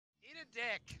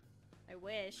dick. I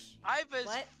wish. I've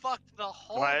What? fucked the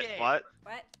whole game. What?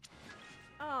 What?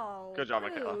 Oh. Good job,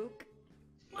 Michaela. Luke.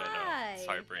 I know. Why? It's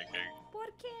heartbreaking. ¿Por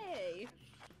qué?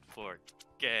 For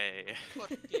gay.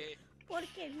 Okay. ¿Por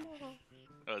qué no?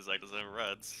 I was like, does it have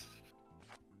reds?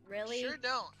 Really? Sure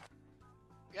don't.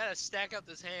 You gotta stack up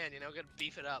this hand, you know, gotta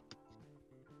beef it up.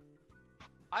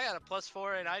 I got a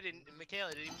 +4 and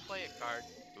Michaela didn't even play a card.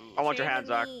 Ooh. I want your Trade hand,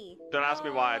 with Zach. me. Don't ask me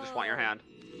why, I just want your No. hand.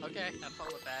 Okay, have fun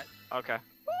with that. Okay.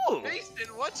 Ooh! Mason,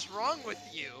 what's wrong with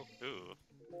you? Ooh.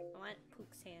 I want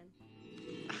Pook's hand.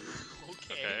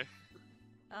 Okay.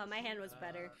 Oh, my hand was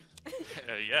better.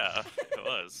 Yeah, it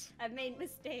was. I've made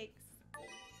mistakes.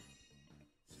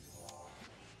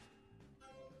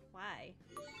 Why?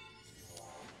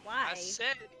 Why? I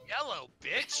said yellow,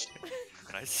 bitch.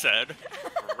 And I said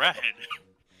red.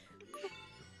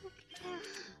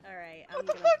 Alright, I'm What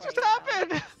the gonna fuck play just now.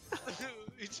 happened?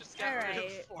 We just got rid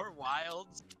Alright. of 4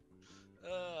 wilds.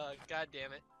 God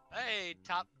damn it. Hey,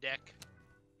 top deck.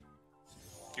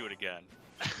 Do it again.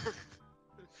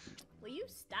 Will you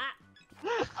stop?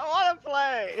 I want to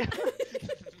play!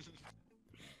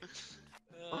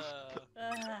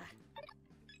 Ugh.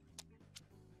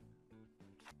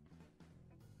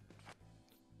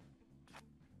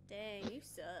 Dang, you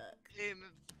suck.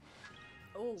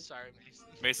 Oh. Sorry, Mason.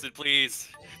 Mason, please.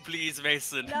 Please,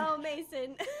 Mason. No,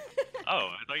 Mason. Oh,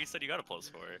 I thought you said you got a +4.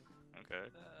 Okay.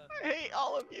 I hate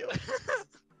all of you.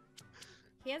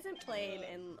 He hasn't played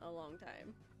in a long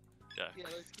time. Yeah. Yeah,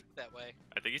 let's keep it that way.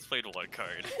 I think he's played 1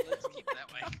 card. Let's keep it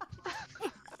that way.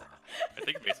 I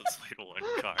think Mason's played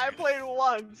 1 card. I played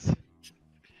once.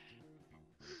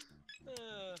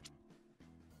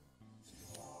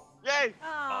 Yay!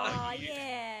 Oh, yeah.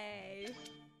 yay.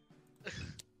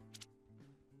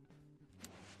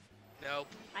 Nope.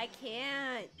 I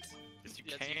can't. Yes, you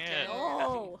Yes, you can. can.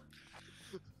 No.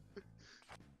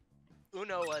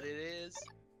 Uno what it is.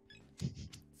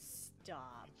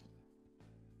 Stop.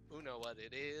 Uno what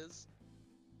it is.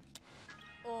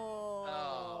 Oh.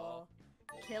 Oh.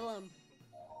 Kill him.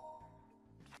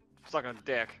 Suck on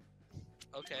dick.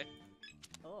 Okay.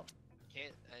 Oh.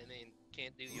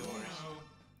 Can't do yours.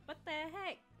 What the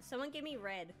heck? Someone give me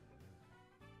red.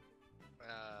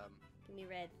 Give me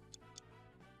red.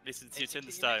 Mason, it's Hey, your turn can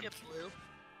this you make time. it blue?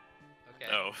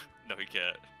 Okay. No, no, he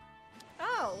can't.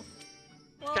 Oh.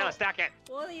 Well, Gotta stack it.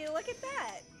 well, you look at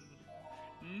that.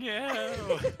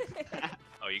 No.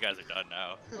 Oh, you guys are done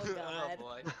now. Oh god. Oh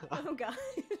boy. Oh god.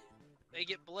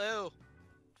 Make it blue.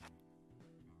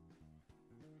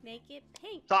 Make it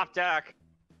pink. Top deck.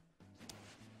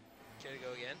 Should I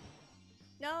go again?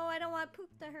 No, I don't want poop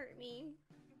to hurt me.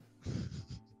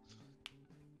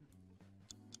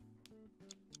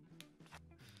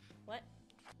 What?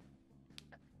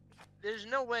 There's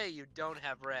no way you don't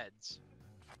have reds.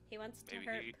 He wants to Maybe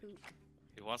hurt he- poop.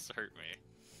 He wants to hurt me.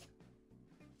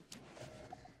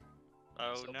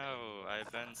 Oh So no,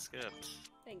 I've been skipped.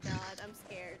 Thank God, I'm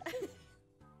scared.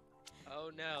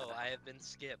 Oh no, I have been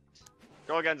skipped.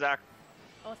 Go again, Zach.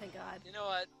 Oh, thank God. You know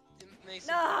what,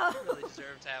 Mason? No! You really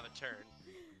deserve to have a turn.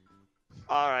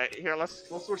 Alright, here, let's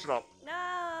switch it up.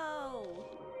 No!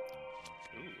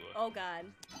 Ooh. Oh God.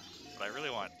 But I really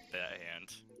want that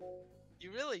hand.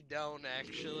 You really don't,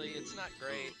 actually. It's not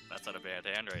great. That's not a bad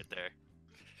hand right there.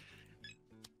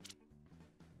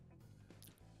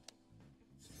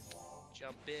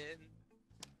 Jump in.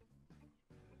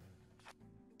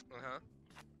 Uh-huh.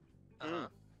 Uh-huh.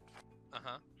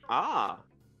 Uh-huh. Ah.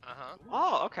 Uh-huh.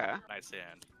 Oh, okay. Nice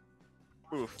hand.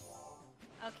 Oof.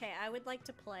 Okay, I would like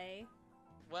to play.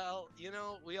 Well, you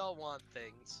know, we all want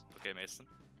things. Okay, Mason.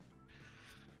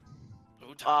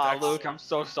 Ooh, Ah, top decks. Luke, I'm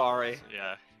so sorry.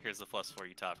 Yeah, here's the +4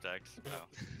 you top decks.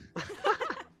 Oh.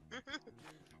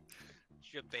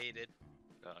 Debated.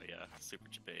 Oh yeah, super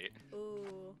debate.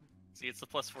 Ooh. See, it's the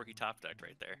 +4 he top decked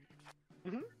right there.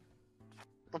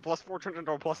 The +4 turned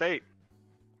into a +8.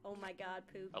 Oh my God,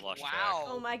 poop. I lost Wow.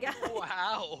 Oh my God.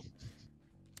 Wow.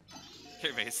 track.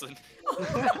 Here, Mason.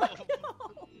 Oh,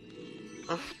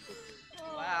 no.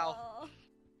 Wow. Oh,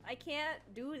 I can't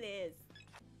do this.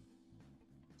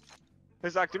 Hey,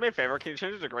 Zach, do me a favor. Can you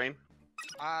change it to green?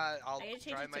 I'll I gotta change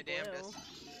try it my to blue. damnedest.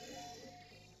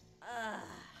 Ugh.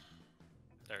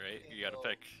 Alright, you gotta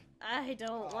pick. I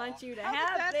don't want you to How did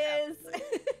have that this.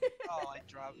 Oh, I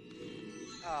dropped.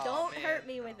 Oh, Don't man. hurt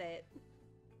me with it.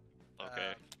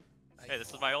 Okay. I- Hey,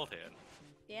 this is my old hand.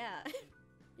 Yeah.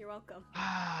 You're welcome.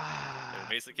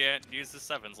 Mason can't use the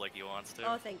 7s like he wants to.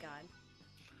 Oh, thank God.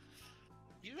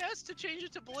 You asked to change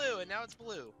it to blue, and now it's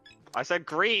blue. I said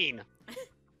green.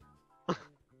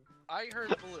 I heard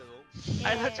blue.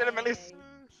 I legitimately Yay.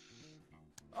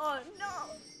 Oh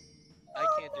no! I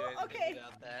can't do anything okay.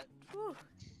 without that. Whew.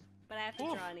 But I have to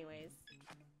Oof. draw anyways.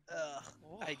 Ugh.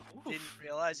 I Oof. didn't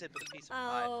realize it, but a piece of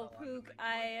pie Oh, fell on Pook, the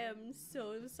I am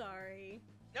so sorry.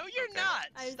 No, you're Okay. not!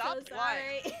 I'm Stop so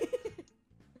lying! sorry.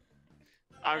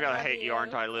 I'm I gonna love hate you,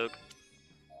 aren't I, Luke?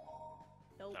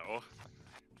 Nope. No.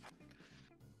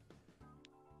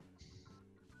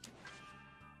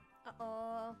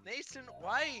 Uh-oh. Mason,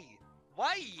 why?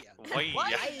 Why? Why?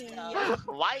 Why?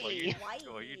 Why?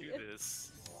 Why you do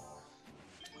this?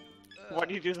 Why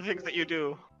do you do the things that you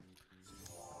do?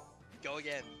 Go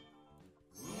again.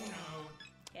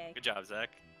 Okay. Good job, Zach.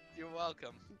 You're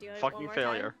welcome. Do it one Fucking more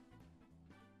failure.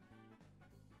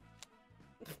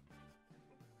 time.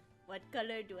 What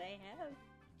color do I have?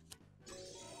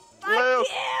 Luke!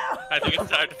 Fuck you! I think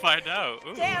it's time to find out.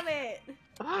 Ooh. Damn it!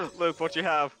 Luke, what you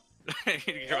have?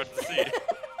 You're about to see.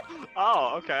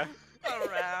 Oh, okay.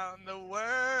 Around the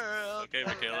world. Okay,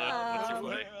 Michaela, what's your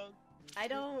play?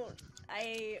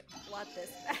 I want this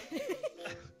back.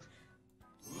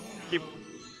 Keep.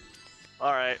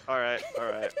 Alright, alright,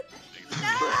 alright.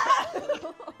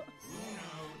 No!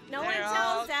 No one They're tell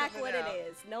all Zach coming what out. it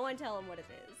is. No one tell him what it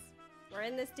is. We're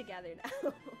in this together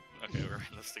now. Okay, we're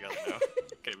in this together now.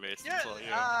 Okay, Mason, Yeah, it's all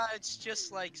you. it's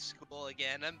just like school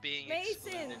again. I'm being Mason,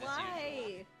 excluded as usual.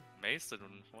 why? Mason,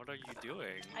 what are you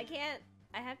doing? I can't.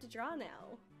 I have to draw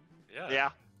now. Yeah. Yeah.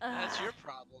 That's Ugh. your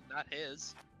problem, not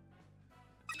his.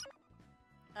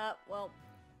 Well,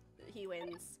 he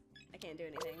wins. I can't do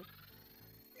anything.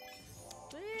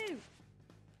 Woo!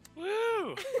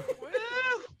 Woo!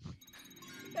 Woo!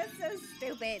 That's so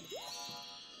stupid.